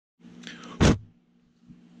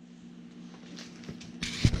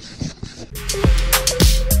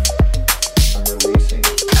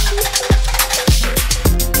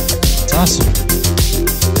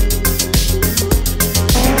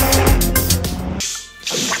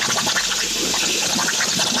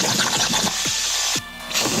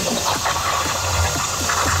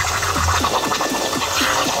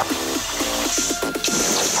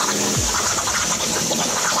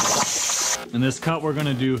cut we're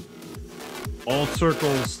gonna do all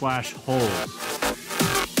circles slash holes.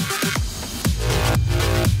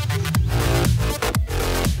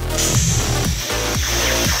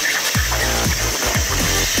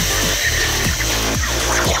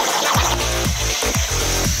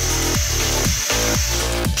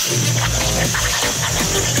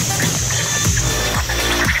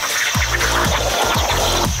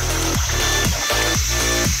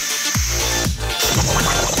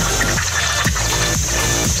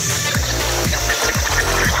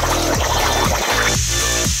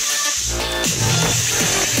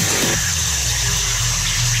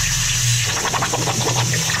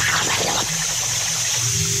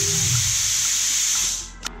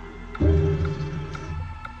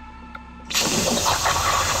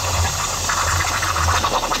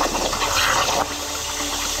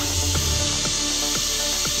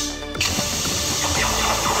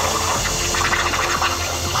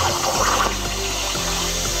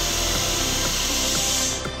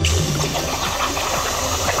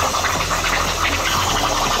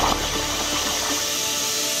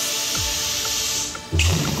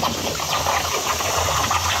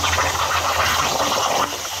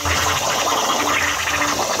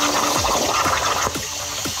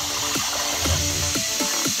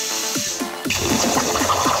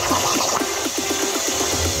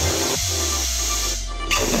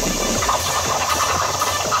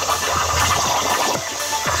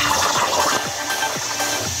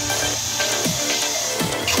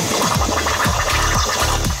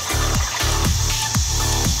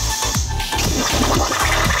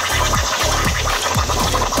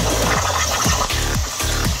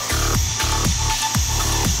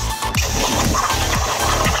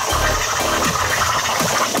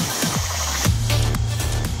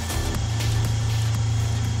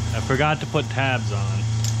 Forgot to put tabs on.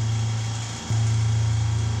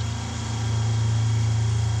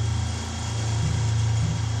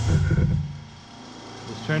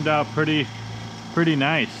 This turned out pretty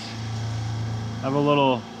nice. I have a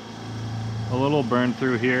little burn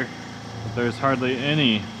through here, but there's hardly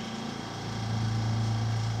any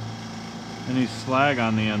slag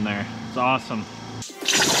on the end there. It's awesome.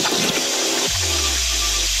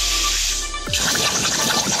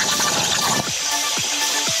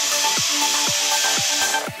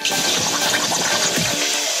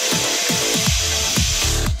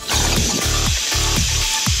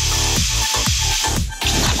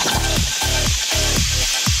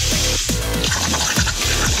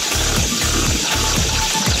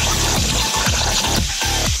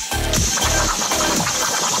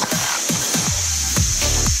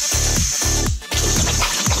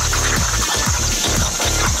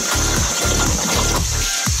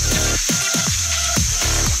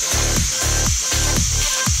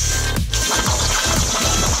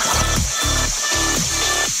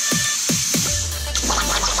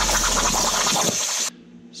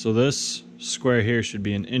 So this square here should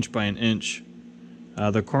be 1 inch by 1 inch.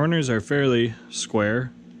 The corners are fairly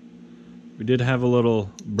square. We did have a little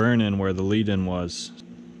burn in where the lead-in was.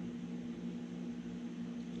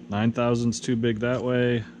 9/1000's too big that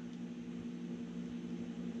way.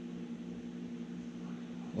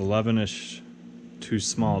 11-ish too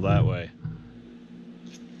small that way.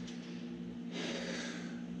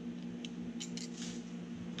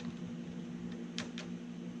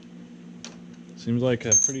 Seems like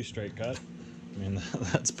a pretty straight cut. I mean,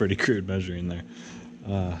 that's pretty crude measuring there.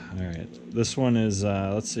 Alright, this one is,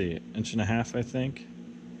 let's see, 1.5 inches, I think.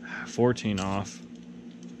 14 off.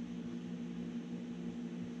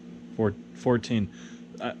 14.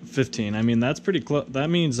 15. I mean, that's pretty close. That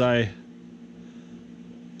means that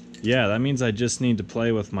means I just need to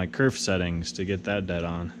play with my kerf settings to get that dead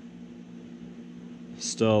on.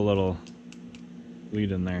 Still a little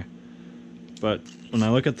lead in there. But when I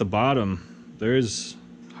look at the bottom, there's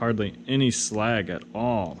hardly any slag at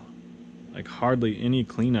all. Like hardly any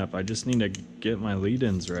cleanup. I just need to get my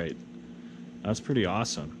lead-ins right. That's pretty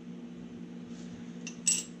awesome.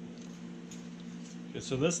 Okay,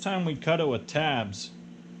 so this time we cut it with tabs.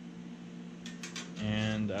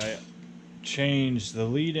 And I changed the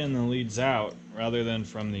lead in and the leads out rather than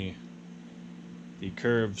from the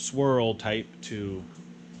curved swirl type to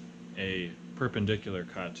a perpendicular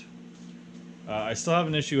cut. I still have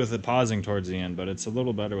an issue with it pausing towards the end, but it's a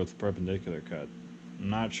little better with the perpendicular cut. I'm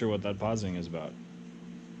not sure what that pausing is about.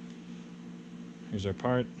 Here's our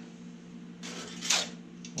part.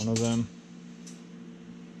 One of them.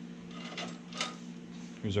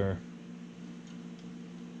 Here's our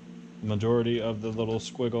majority of the little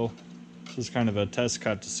squiggle. This is kind of a test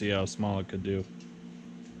cut to see how small it could do.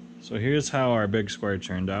 So here's how our big square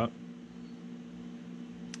turned out.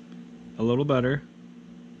 a little better.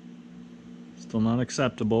 Still not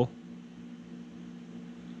acceptable.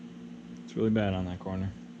 It's really bad on that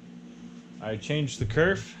corner. I changed the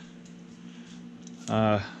kerf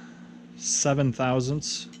 7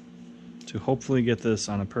 thousandths to hopefully get this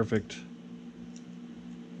on a perfect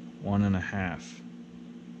 1.5.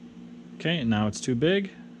 Okay, now it's too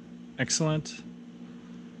big. Excellent.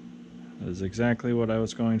 That is exactly what I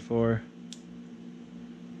was going for.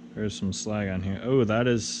 There's some slag on here. Oh, that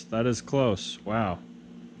is close. Wow.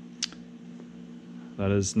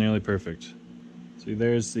 That is nearly perfect. See,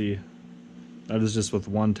 there's the, that is just with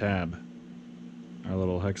one tab. Our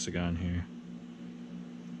little hexagon here.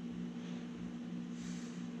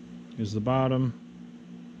 Here's the bottom.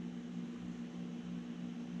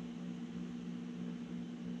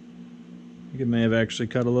 I think it may have actually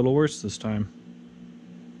cut a little worse this time.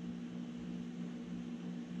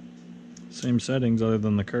 Same settings other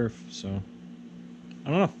than the kerf, so I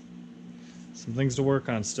don't know. Some things to work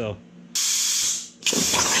on still.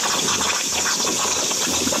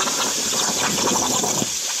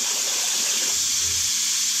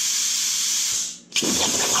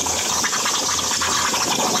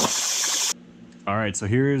 Alright, so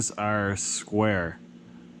here's our square.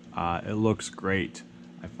 It looks great.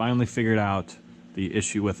 I finally figured out the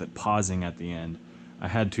issue with it pausing at the end. I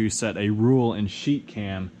had to set a rule in sheet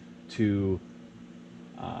cam to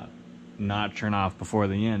not turn off before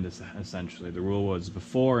the end, essentially. The rule was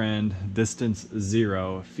before end, distance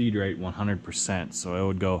 0, feed rate 100%. So it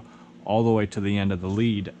would go all the way to the end of the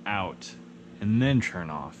lead out and then turn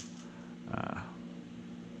off.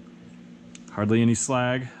 Hardly any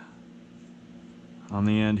slag on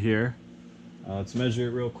the end here. Let's measure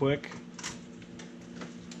it real quick.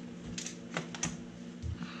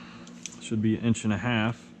 Should be 1.5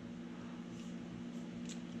 inches.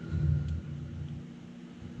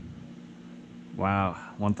 Wow,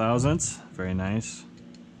 1/1000ths, very nice.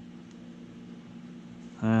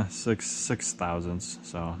 6 thousandths,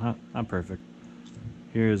 so not perfect.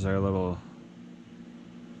 Here's our little,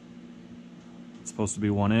 it's supposed to be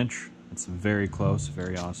 1 inch. It's very close,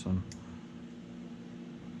 very awesome.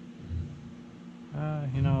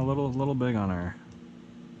 You know, a little big on our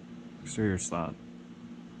exterior slot.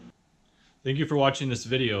 Thank you for watching this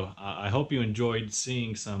video. I hope you enjoyed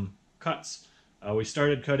seeing some cuts. We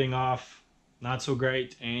started cutting off not so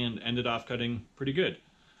great and ended off cutting pretty good.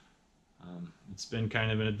 It's been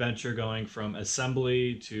kind of an adventure going from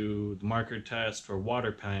assembly to the marker test for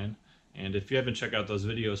water pan, and if you haven't checked out those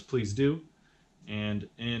videos, please do. And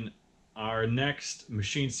in our next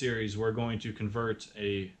machine series, we're going to convert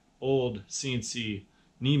a old CNC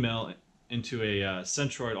knee mill into a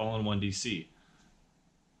Centroid all-in-one DC.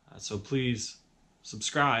 So please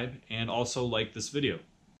subscribe and also like this video.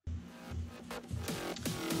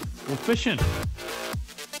 Go fishing!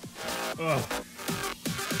 Ugh.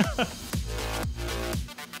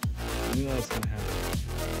 I knew that was gonna happen.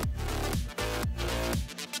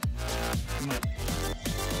 Come on.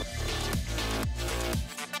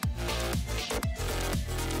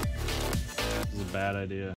 This is a bad idea.